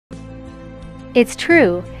It's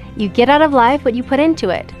true. You get out of life what you put into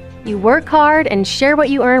it. You work hard and share what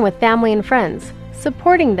you earn with family and friends,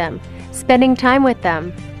 supporting them, spending time with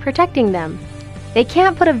them, protecting them. They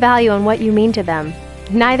can't put a value on what you mean to them.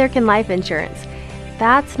 Neither can life insurance.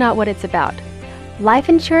 That's not what it's about. Life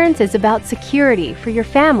insurance is about security for your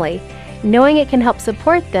family, knowing it can help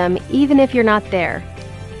support them even if you're not there.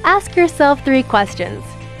 Ask yourself 3 questions.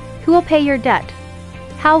 Who will pay your debt?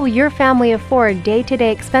 How will your family afford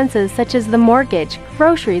day-to-day expenses such as the mortgage,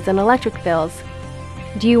 groceries, and electric bills?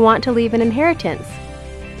 Do you want to leave an inheritance?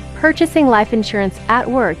 Purchasing life insurance at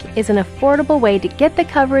work is an affordable way to get the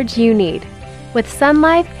coverage you need. With Sun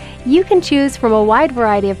Life, you can choose from a wide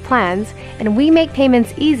variety of plans, and we make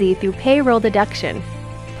payments easy through payroll deduction.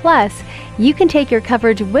 Plus, you can take your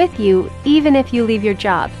coverage with you even if you leave your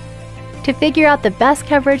job. To figure out the best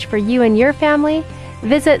coverage for you and your family,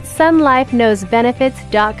 visit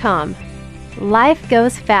sunlifeknowsbenefits.com. Life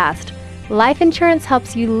goes fast. Life insurance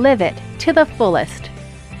helps you live it to the fullest.